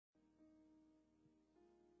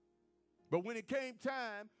But when it came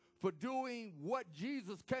time for doing what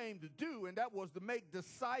Jesus came to do, and that was to make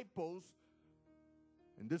disciples,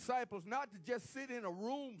 and disciples not to just sit in a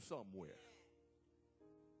room somewhere.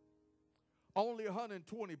 Only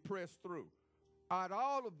 120 pressed through. Out of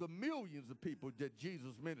all of the millions of people that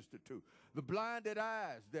Jesus ministered to, the blinded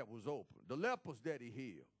eyes that was open, the lepers that he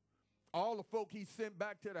healed, all the folk he sent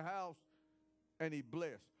back to the house and he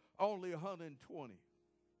blessed, only 120.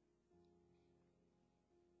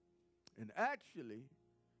 And actually,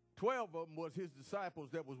 12 of them was his disciples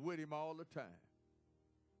that was with him all the time.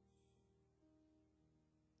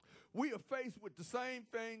 We are faced with the same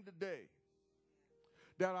thing today.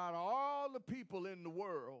 That out of all the people in the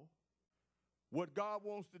world, what God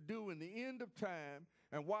wants to do in the end of time,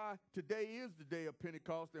 and why today is the day of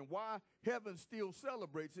Pentecost, and why heaven still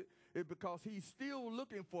celebrates it, is because he's still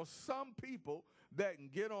looking for some people that can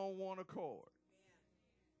get on one accord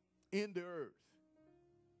in the earth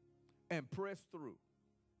and press through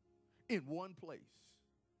in one place,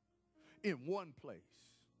 in one place,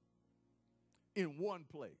 in one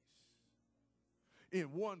place,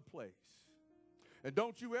 in one place. And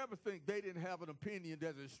don't you ever think they didn't have an opinion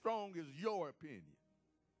that's as strong as your opinion.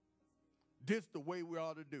 This the way we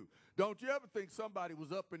ought to do. Don't you ever think somebody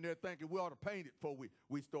was up in there thinking we ought to paint it before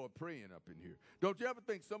we start praying up in here. Don't you ever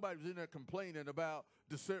think somebody was in there complaining about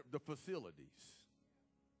the facilities.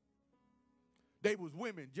 They was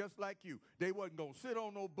women just like you. They wasn't going to sit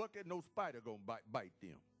on no bucket, no spider going to bite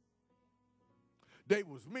them. They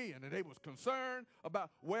was men, and they was concerned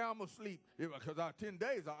about where I'm going to sleep. Because our 10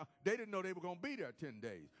 days, they didn't know they were going to be there 10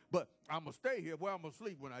 days. But I'm going to stay here where I'm going to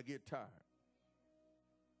sleep when I get tired.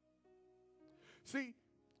 See,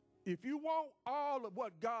 if you want all of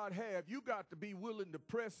what God has, you got to be willing to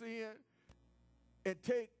press in and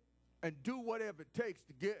take and do whatever it takes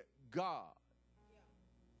to get God.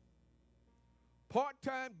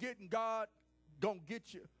 Part-time getting God going to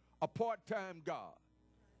get you a part-time God.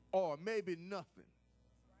 Or maybe nothing.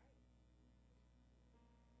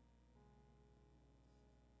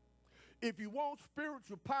 If you want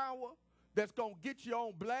spiritual power that's going to get you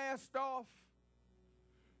on blast off,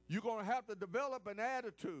 you're going to have to develop an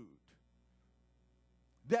attitude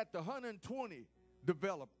that the 120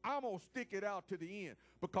 developed. I'm going to stick it out to the end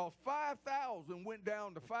because 5,000 went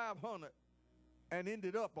down to 500 and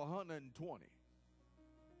ended up 120.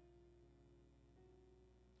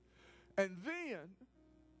 And then,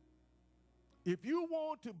 if you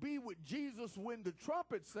want to be with Jesus when the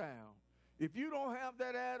trumpet sounds, if you don't have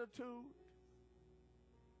that attitude,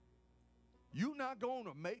 you're not going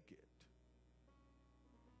to make it.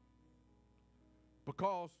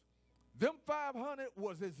 Because them 500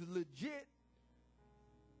 was as legit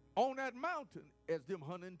on that mountain as them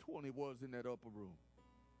 120 was in that upper room.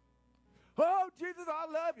 Oh, Jesus,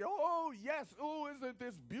 I love you. Oh, yes. Oh, isn't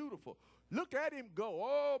this beautiful? Look at him go.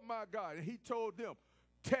 Oh, my God. And he told them,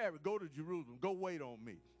 Terry, go to Jerusalem. Go wait on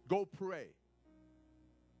me. Go pray.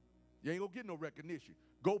 You ain't going to get no recognition.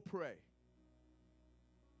 Go pray.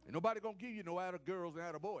 Ain't nobody going to give you no out of girls and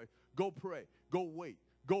out of boys. Go pray. Go wait.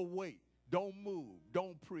 Go wait. Don't move.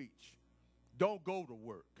 Don't preach. Don't go to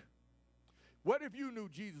work. What if you knew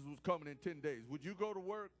Jesus was coming in 10 days? Would you go to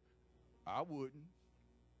work? I wouldn't.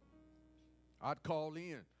 I'd call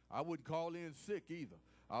in. I wouldn't call in sick either.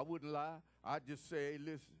 I wouldn't lie. I'd just say, hey,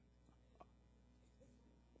 listen.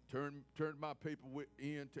 Turn my paperwork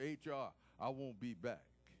in to HR. I won't be back.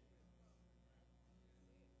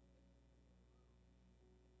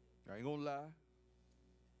 I ain't gonna lie.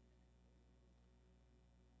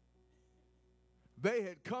 They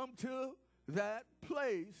had come to that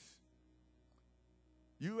place.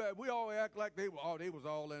 We all act like they was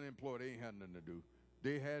all unemployed. They ain't had nothing to do.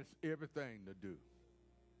 They had everything to do.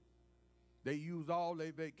 They used all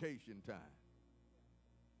their vacation time.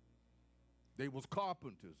 They was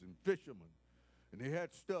carpenters and fishermen, and they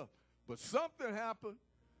had stuff. But something happened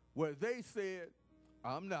where they said,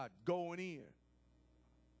 I'm not going in.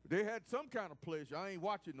 They had some kind of pleasure. I ain't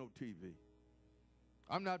watching no TV.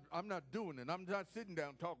 I'm not doing it. I'm not sitting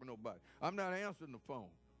down talking to nobody. I'm not answering the phone.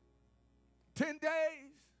 10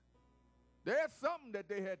 days, there's something that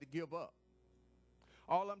they had to give up.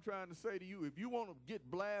 All I'm trying to say to you, if you want to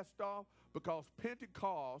get blasted off, because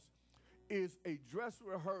Pentecost is a dress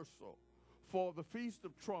rehearsal for the Feast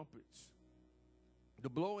of Trumpets, the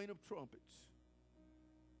blowing of trumpets.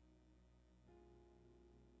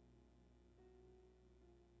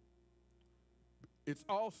 It's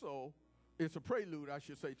a prelude, I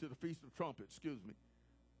should say, to the Feast of Trumpets, excuse me.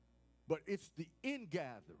 But it's the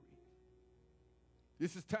ingathering.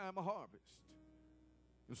 This is time of harvest.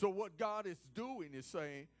 And so what God is doing is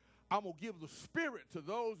saying, I'm going to give the Spirit to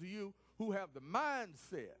those of you who have the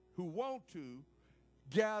mindset, who want to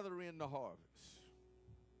gather in the harvest.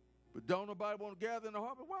 But don't nobody want to gather in the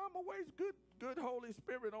harvest? Well, I'm going to waste good Holy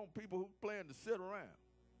Spirit on people who plan to sit around.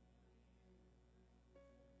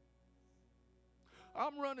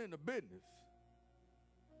 I'm running a business.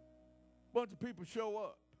 Bunch of people show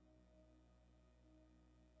up.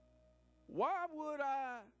 Why would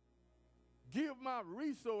I give my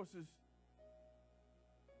resources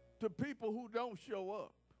to people who don't show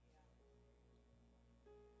up?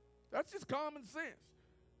 That's just common sense.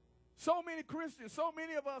 So many Christians, so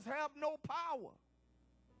many of us have no power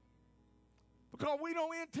because we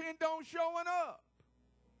don't intend on showing up.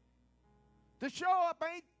 The show up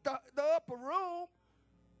ain't the upper room.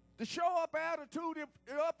 The show up attitude in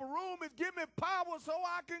the upper room is give me power so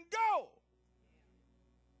I can go.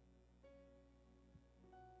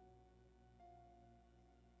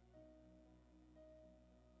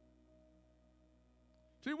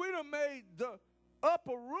 See, we done made the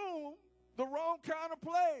upper room the wrong kind of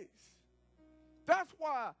place. That's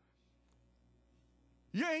why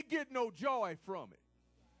you ain't getting no joy from it.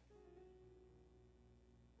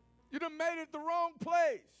 You done made it the wrong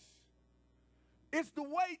place. It's the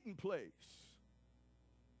waiting place.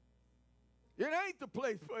 It ain't the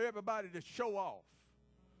place for everybody to show off.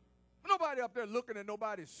 Nobody up there looking at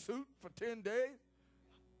nobody's suit for 10 days.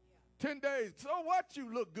 10 days. So what,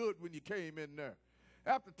 you look good when you came in there?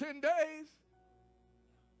 After 10 days,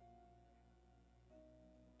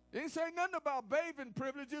 they didn't say nothing about bathing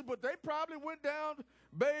privileges, but they probably went down,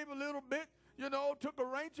 bathe a little bit, took a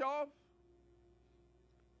wrench off.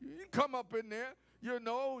 You didn't come up in there,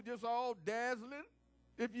 just all dazzling.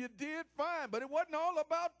 If you did, fine, but it wasn't all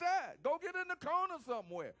about that. Go get in the corner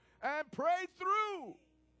somewhere and pray through.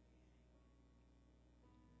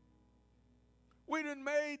 We done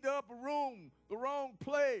made the upper room the wrong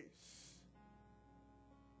place.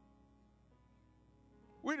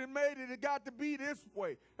 We done made it got to be this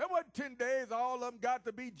way. It wasn't 10 days. All of them got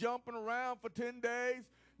to be jumping around for 10 days.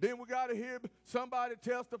 Then we got to hear somebody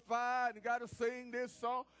testify and got to sing this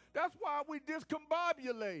song. That's why we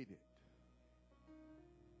discombobulated.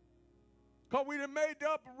 Because we done made the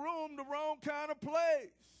upper room the wrong kind of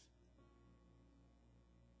place.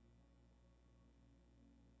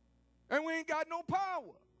 And we ain't got no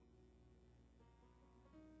power.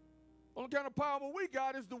 Only kind of power we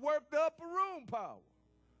got is to work the upper room power.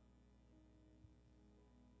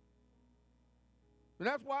 And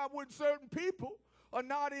that's why when certain people are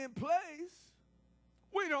not in place,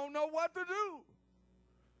 we don't know what to do.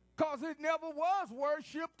 Because it never was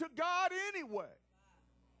worship to God anyway.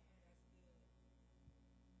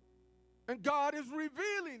 And God is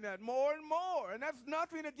revealing that more and more. And that's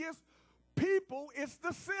nothing against people, it's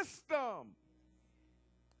the system.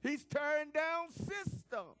 He's tearing down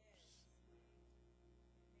systems.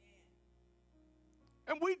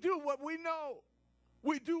 And we do what we know.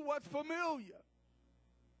 We do what's familiar.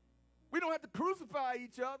 We don't have to crucify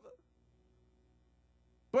each other.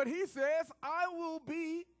 But he says, I will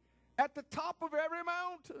be at the top of every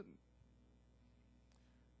mountain.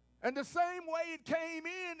 And the same way it came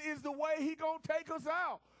in is the way he going to take us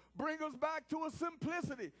out. Bring us back to a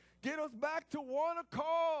simplicity. Get us back to one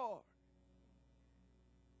accord.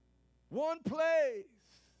 One place.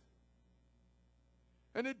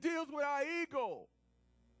 And it deals with our ego.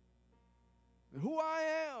 And who I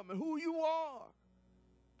am and who you are.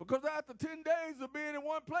 Because after 10 days of being in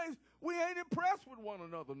one place, we ain't impressed with one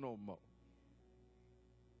another no more.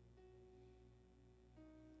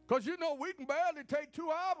 Because we can barely take 2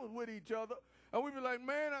 hours with each other, and we be like,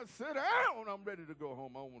 man, I sit down, I'm ready to go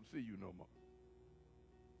home. I don't want to see you no more.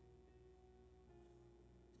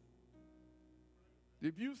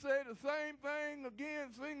 If you say the same thing again,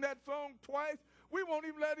 sing that song twice, we won't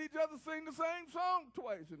even let each other sing the same song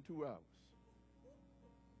twice in 2 hours.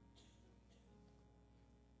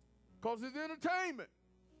 Because it's entertainment.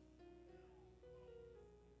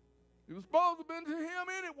 It was supposed to have been to him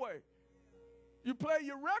anyway. You play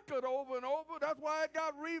your record over and over. That's why it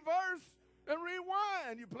got reverse and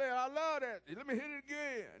rewind. You play it. I love that. Let me hit it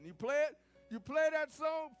again. You play that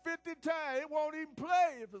song 50 times. It won't even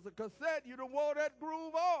play. If it's a cassette, you don't want that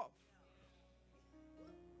groove off.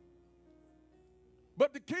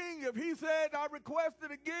 But the king, if he said, I request it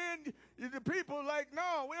again, the people are like,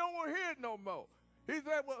 no, we don't want to hear it no more. He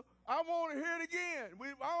said, well, I want to hear it again.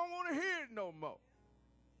 I don't want to hear it no more.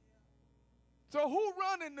 So who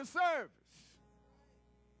running the service?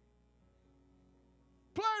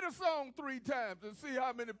 Play the song 3 times and see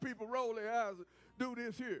how many people roll their eyes and do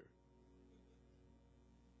this here.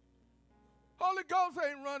 Holy Ghost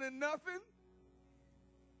ain't running nothing.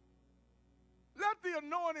 let the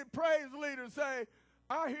anointed praise leader say,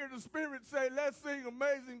 I hear the Spirit say, let's sing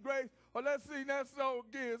Amazing Grace, or let's sing that song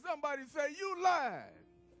again. Somebody say, you lied.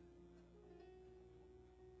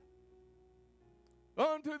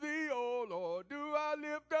 Unto thee, O Lord, do I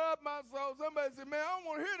lift up my soul. Somebody say, man, I don't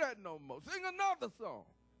want to hear that no more. Sing another song.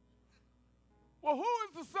 Well, who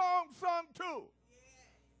is the song sung to?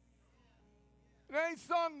 It ain't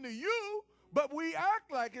sung to you, but we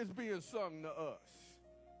act like it's being sung to us.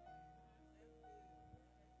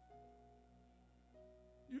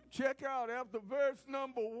 You check out after verse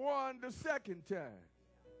number 1 the second time.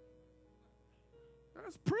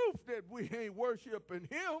 That's proof that we ain't worshiping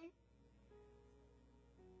him.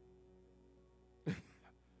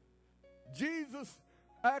 Jesus,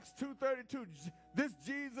 Acts 2:32, this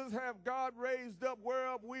Jesus have God raised up,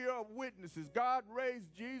 whereof we are witnesses. God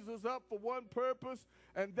raised Jesus up for one purpose,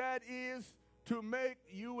 and that is to make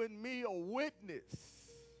you and me a witness.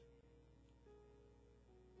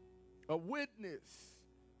 A witness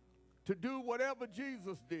to do whatever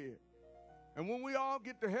Jesus did. And when we all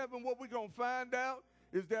get to heaven, what we're going to find out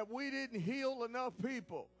is that we didn't heal enough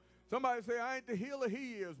people. Somebody say, I ain't the healer,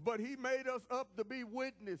 he is, but he made us up to be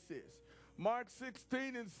witnesses. Mark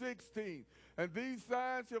 16:16, and these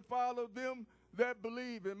signs shall follow them that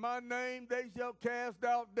believe. In my name they shall cast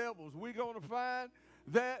out devils. We're going to find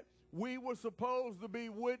that we were supposed to be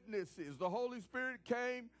witnesses. The Holy Spirit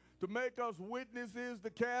came to make us witnesses to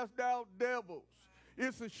cast out devils.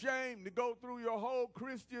 It's a shame to go through your whole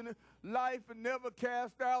Christian life and never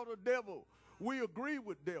cast out a devil. We agree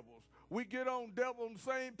with devils. We get on the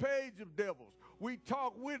same page of devils. We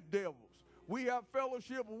talk with devils. We have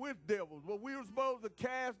fellowship with devils, but we were supposed to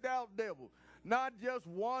cast out devils. Not just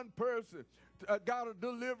one person got a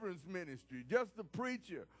deliverance ministry, just a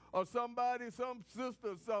preacher or somebody, some sister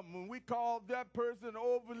or something. When we called that person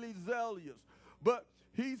overly zealous. But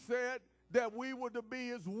he said that we were to be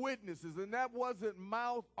his witnesses, and that wasn't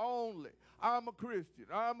mouth only. I'm a Christian.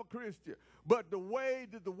 I'm a Christian. But the way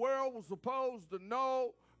that the world was supposed to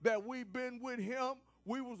know that we've been with him,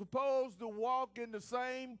 we were supposed to walk in the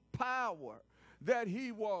same power that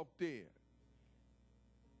he walked in.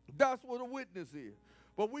 That's what a witness is.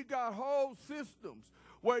 But we got whole systems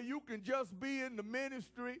where you can just be in the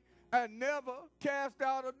ministry and never cast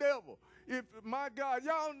out a devil. If, my God,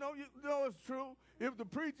 y'all know it's true. If the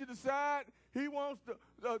preacher decides he wants to,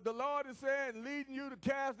 the Lord is saying, leading you to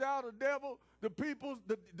cast out a devil,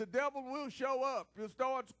 the devil will show up. He'll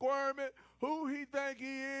start squirming. Who he think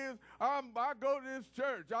he is? I go to this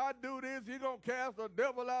church. I do this. He's going to cast a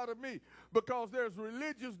devil out of me. Because there's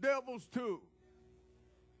religious devils too.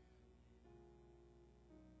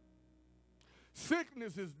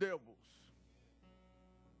 Sickness is devils.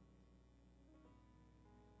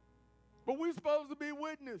 But we're supposed to be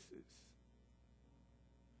witnesses.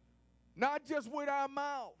 Not just with our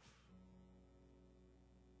mouth.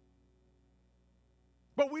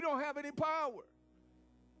 But we don't have any power.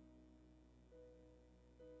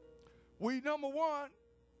 We, number one,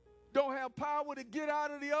 don't have power to get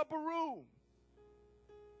out of the upper room.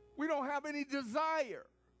 We don't have any desire.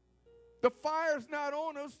 The fire's not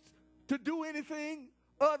on us to do anything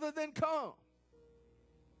other than come.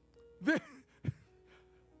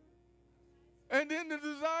 And then the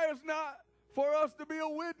desire is not for us to be a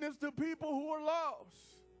witness to people who are lost.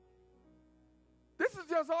 This is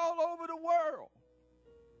just all over the world.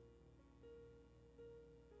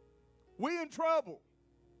 We in trouble.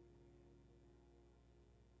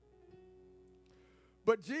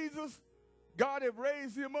 But Jesus, God had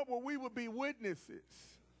raised him up where we would be witnesses.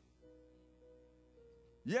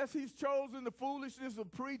 Yes, he's chosen the foolishness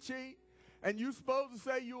of preaching, and you're supposed to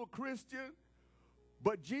say you're a Christian,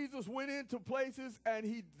 but Jesus went into places and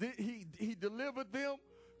he delivered them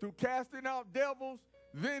through casting out devils.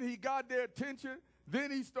 Then he got their attention. Then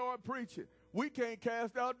he started preaching. We can't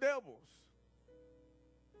cast out devils.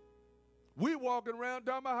 We walking around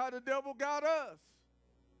talking about how the devil got us.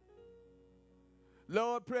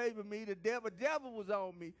 Lord, pray for me. The devil was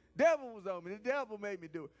on me. Devil was on me. The devil made me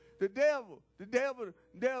do it. The devil,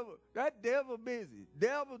 that devil busy.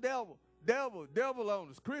 Devil on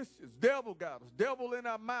us. Christians, devil got us. Devil in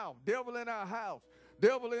our mouth. Devil in our house.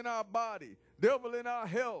 Devil in our body. Devil in our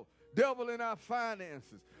health. Devil in our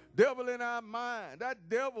finances. Devil in our mind. That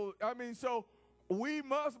devil, so we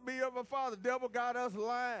must be of a father. Devil got us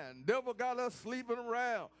lying. Devil got us sleeping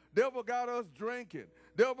around. Devil got us drinking.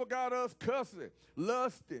 Devil got us cussing,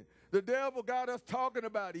 lusting. The devil got us talking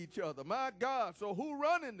about each other. My God, so who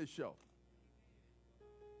running the show?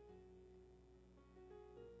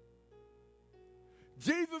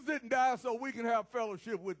 Jesus didn't die so we can have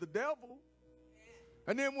fellowship with the devil.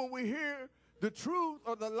 And then when we hear the truth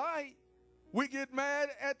or the light, We get mad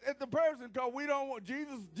at the person because we don't want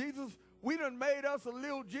Jesus, we done made us a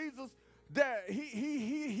little Jesus that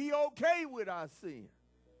he okay with our sin.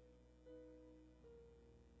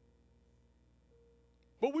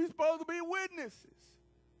 But we supposed to be witnesses.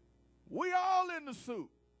 We all in the suit.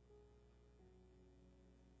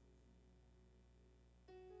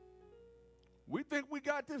 We think we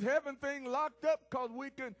got this heaven thing locked up because we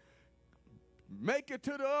can make it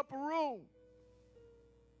to the upper room.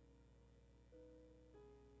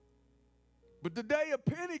 But the day of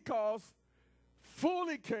Pentecost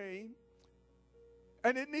fully came,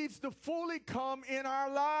 and it needs to fully come in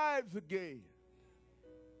our lives again.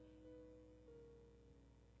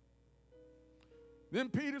 Then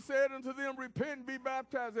Peter said unto them, repent and be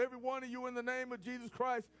baptized, every one of you, in the name of Jesus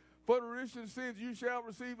Christ, for the remission of sins. You shall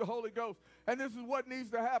receive the Holy Ghost. And this is what needs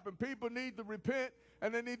to happen. People need to repent,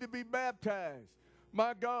 and they need to be baptized.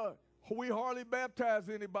 My God, we hardly baptize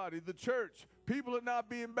anybody. The church, people are not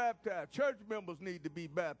being baptized. Church members need to be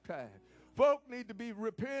baptized. Folk need to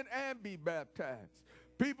repent and be baptized.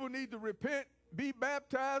 People need to repent, be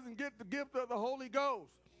baptized, and get the gift of the Holy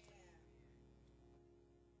Ghost.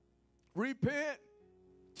 Repent,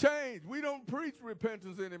 change. We don't preach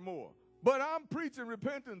repentance anymore, but I'm preaching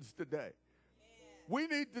repentance today. We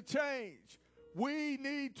need to change. We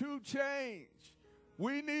need to change.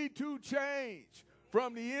 We need to change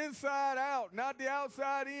from the inside out, not the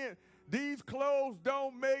outside in. These clothes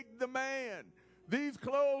don't make the man. These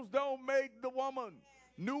clothes don't make the woman.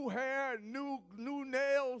 New hair, new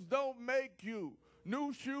nails don't make you.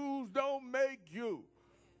 New shoes don't make you.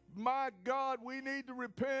 My God, we need to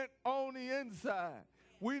repent on the inside.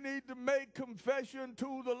 We need to make confession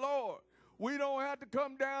to the Lord. We don't have to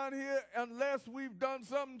come down here unless we've done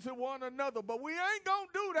something to one another. But we ain't going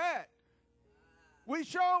to do that. We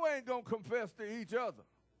sure ain't going to confess to each other.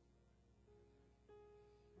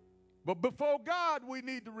 But before God, we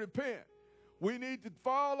need to repent. We need to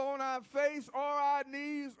fall on our face or our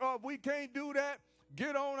knees, or if we can't do that,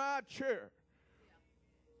 get on our chair.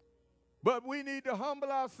 But we need to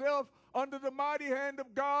humble ourselves under the mighty hand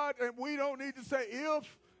of God, and we don't need to say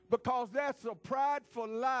if, because that's a prideful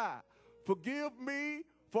lie. Forgive me,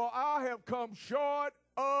 for I have come short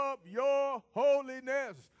of your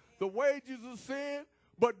holiness. The wages of sin,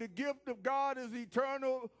 but the gift of God is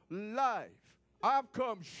eternal life. I've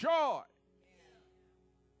come short.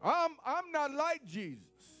 I'm not like Jesus.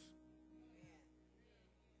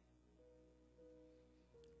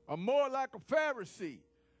 I'm more like a Pharisee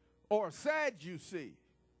or a Sadducee.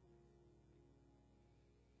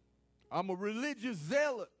 I'm a religious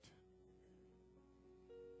zealot,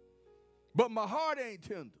 but my heart ain't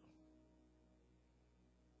tender.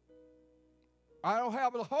 I don't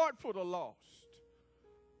have a heart for the lost.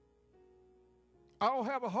 I don't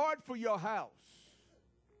have a heart for your house.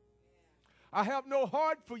 I have no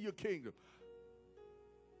heart for your kingdom.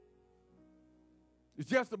 It's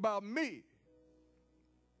just about me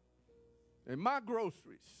and my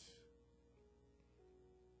groceries.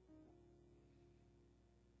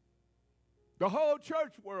 The whole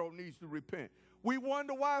church world needs to repent. We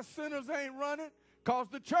wonder why sinners ain't running, because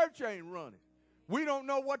the church ain't running. We don't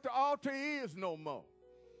know what the altar is no more.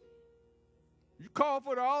 You call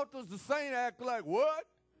for the altars, the saint act like what?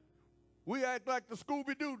 We act like the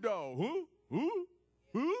Scooby-Doo dog. Who?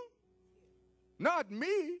 Not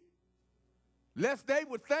me. Lest they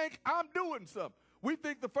would think I'm doing something. We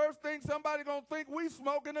think the first thing somebody gonna think we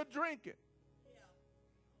smoking or drinking.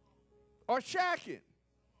 Or shacking.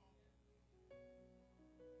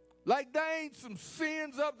 Like there ain't some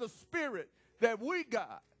sins of the spirit that we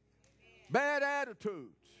got. Bad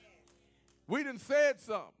attitudes. We done said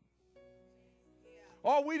something.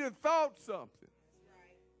 Or we done thought something.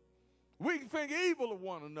 We can think evil of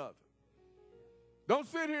one another. Don't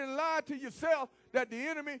sit here and lie to yourself that the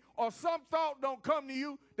enemy or some thought don't come to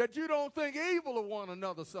you that you don't think evil of one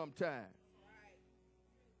another sometimes.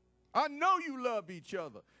 I know you love each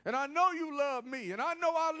other, and I know you love me, and I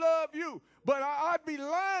know I love you, but I'd be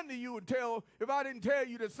lying to you if I didn't tell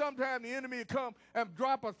you that sometimes the enemy would come and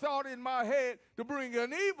drop a thought in my head to bring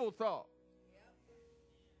an evil thought.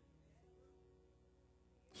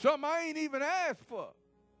 Something I ain't even asked for.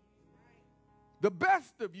 The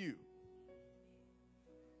best of you.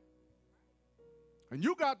 And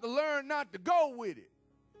you got to learn not to go with it.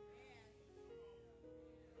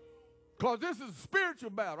 Because this is a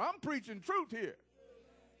spiritual battle. I'm preaching truth here.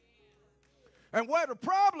 And where the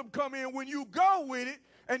problem come in, when you go with it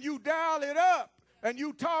and you dial it up and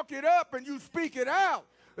you talk it up and you speak it out,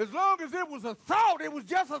 as long as it was a thought, it was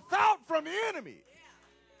just a thought from the enemy.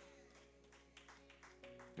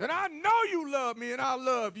 And I know you love me and I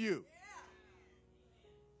love you.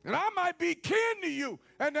 And I might be kin to you,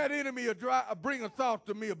 and that enemy will bring a thought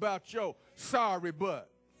to me about your sorry butt.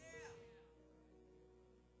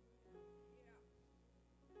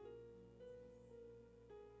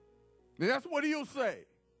 And that's what he'll say.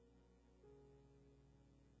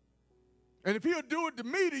 And if he'll do it to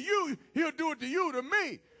me to you, he'll do it to you to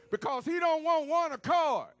me, because he don't want one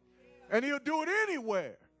accord. And he'll do it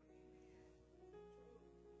anywhere.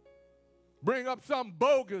 Bring up some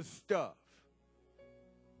bogus stuff.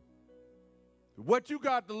 What you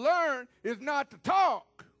got to learn is not to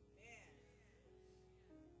talk.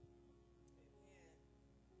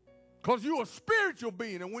 Because you're a spiritual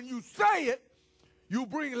being, and when you say it, you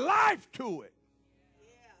bring life to it.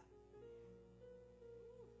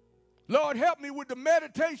 Lord, help me with the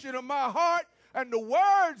meditation of my heart and the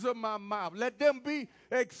words of my mouth. Let them be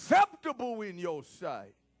acceptable in your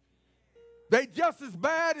sight. They just as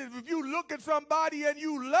bad as if you look at somebody and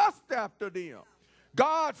you lust after them.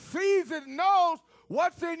 God sees and knows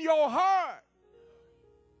what's in your heart.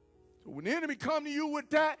 So when the enemy come to you with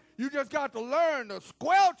that, you just got to learn to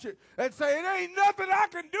squelch it and say, it ain't nothing I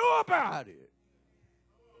can do about it.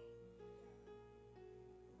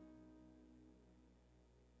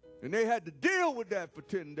 And they had to deal with that for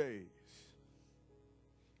 10 days.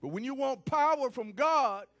 But when you want power from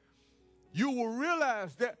God, you will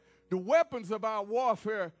realize that the weapons of our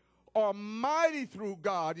warfare are mighty through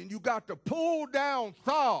God, and you got to pull down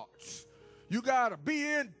thoughts. You got to be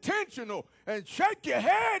intentional and shake your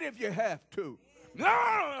head if you have to.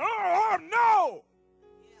 No.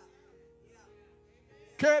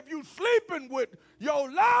 Okay, if you sleeping with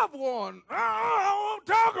your loved one, I won't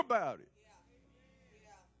talk about it.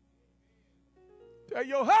 Tell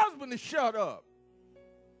your husband to shut up.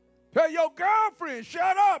 Tell your girlfriend,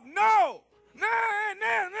 shut up. No.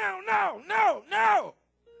 No.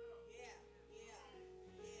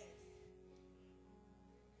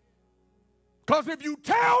 Because if you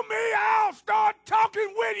tell me, I'll start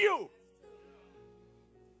talking with you.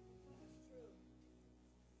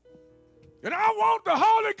 And I want the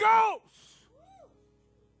Holy Ghost.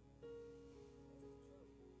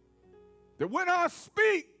 That when I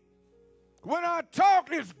speak, when I talk,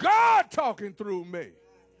 it's God talking through me.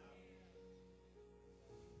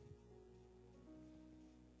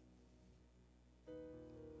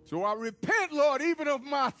 So I repent, Lord, even of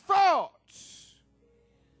my thoughts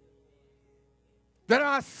that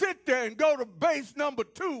I sit there and go to base number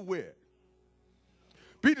 2 with.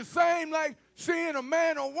 Be the same like seeing a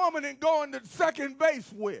man or woman and going to second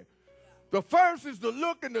base with. The first is the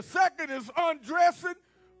look and the second is undressing.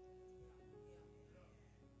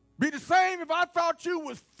 Be the same if I thought you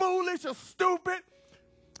was foolish or stupid.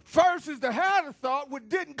 First is to have the thought, which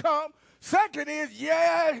didn't come. Second is,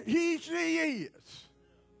 yeah, she is.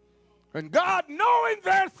 And God knowing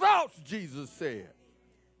their thoughts, Jesus said.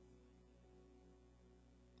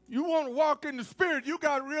 You want to walk in the Spirit, you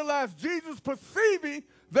got to realize Jesus perceiving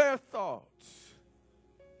their thoughts.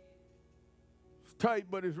 It's tight,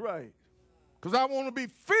 but it's right. Because I want to be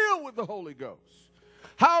filled with the Holy Ghost.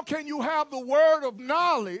 How can you have the word of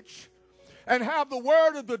knowledge and have the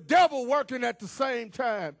word of the devil working at the same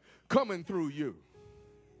time coming through you?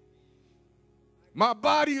 My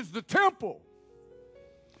body is the temple.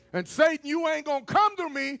 And Satan, you ain't going to come to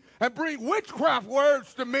me and bring witchcraft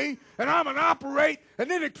words to me, and I'm going to operate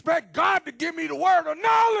and then expect God to give me the word of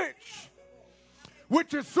knowledge,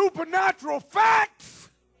 which is supernatural facts.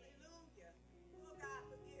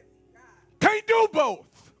 Can't do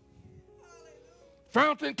both.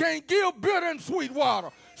 Fountain can't give bitter and sweet water.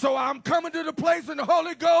 So I'm coming to the place in the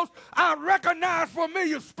Holy Ghost. I recognize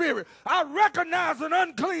familiar spirit. I recognize an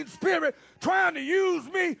unclean spirit trying to use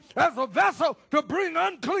me as a vessel to bring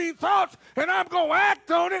unclean thoughts, and I'm going to act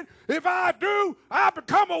on it. If I do, I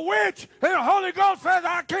become a witch, and the Holy Ghost says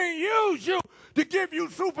I can't use you to give you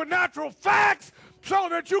supernatural facts so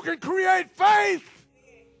that you can create faith.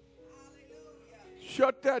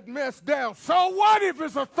 Shut that mess down. So what if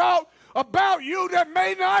it's a thought about you that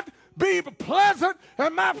may not be pleasant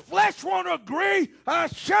and my flesh won't agree? I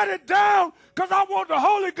shut it down because I want the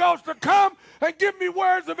Holy Ghost to come and give me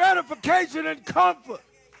words of edification and comfort.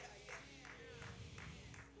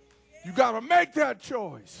 You got to make that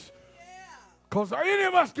choice, because any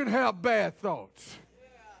of us can have bad thoughts.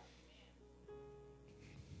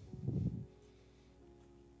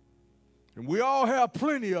 And we all have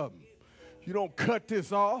plenty of them. You don't cut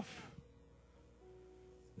this off.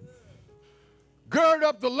 Gird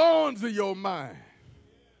up the loins of your mind.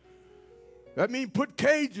 That means put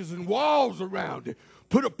cages and walls around it.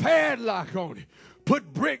 Put a padlock on it.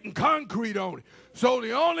 Put brick and concrete on it. So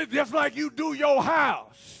the only, just like you do your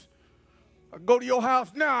house. I go to your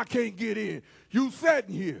house now, I can't get in. You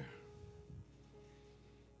sitting here.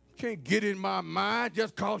 Can't get in my mind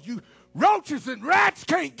just because you roaches and rats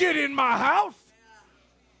can't get in my house.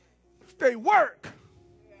 They work.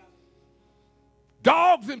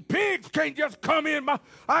 Dogs and pigs can't just come in my.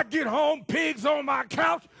 I get home, pigs on my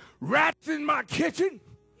couch, rats in my kitchen.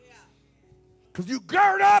 Because you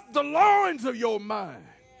gird up the loins of your mind.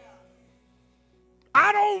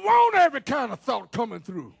 I don't want every kind of thought coming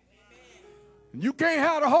through. You can't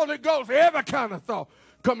have the Holy Ghost, every kind of thought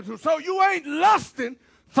coming through. So you ain't lusting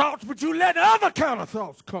thoughts, but you let other kind of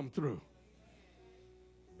thoughts come through.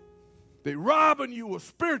 They robbing you of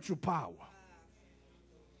spiritual power.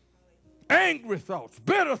 Angry thoughts,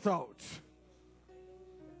 bitter thoughts,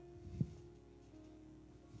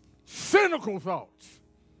 cynical thoughts,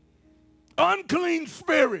 unclean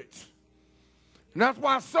spirits. And that's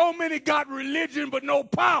why so many got religion but no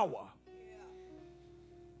power.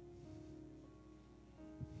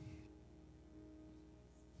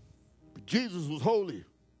 But Jesus was holy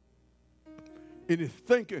in his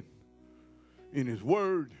thinking, in his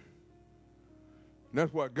word. And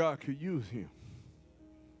that's why God could use him.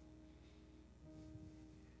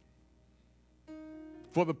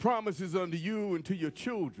 For the promise is unto you and to your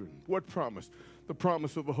children. What promise? The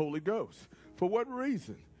promise of the Holy Ghost. For what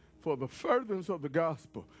reason? For the furtherance of the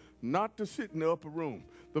gospel, not to sit in the upper room.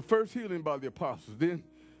 The first healing by the apostles. Then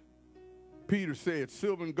Peter said,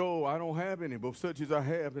 silver and gold I don't have any, but such as I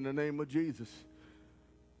have in the name of Jesus.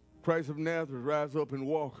 Christ of Nazareth, rise up and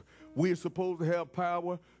walk. We are supposed to have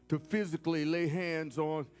power to physically lay hands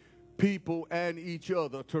on people and each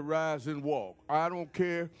other to rise and walk. I don't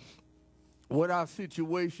care what our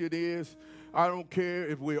situation is. I don't care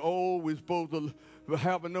if we're old, we're supposed to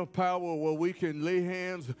have enough power where we can lay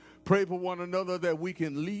hands, pray for one another that we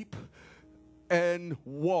can leap and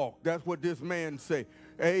walk. That's what this man say.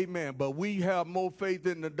 Amen. But we have more faith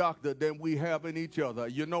in the doctor than we have in each other.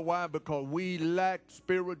 You know why? Because we lack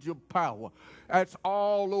spiritual power. That's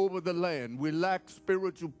all over the land. We lack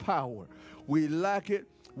spiritual power. We lack it.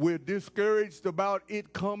 We're discouraged about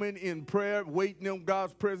it coming in prayer, waiting on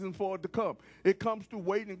God's presence for it to come. It comes through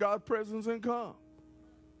waiting in God's presence and come.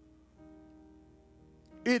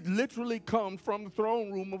 It literally comes from the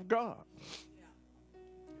throne room of God.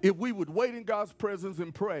 If we would wait in God's presence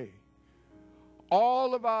and pray,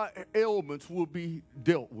 all of our ailments will be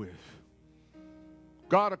dealt with.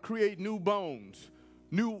 God will create new bones,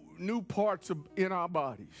 new parts in our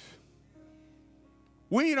bodies.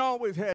 We ain't always had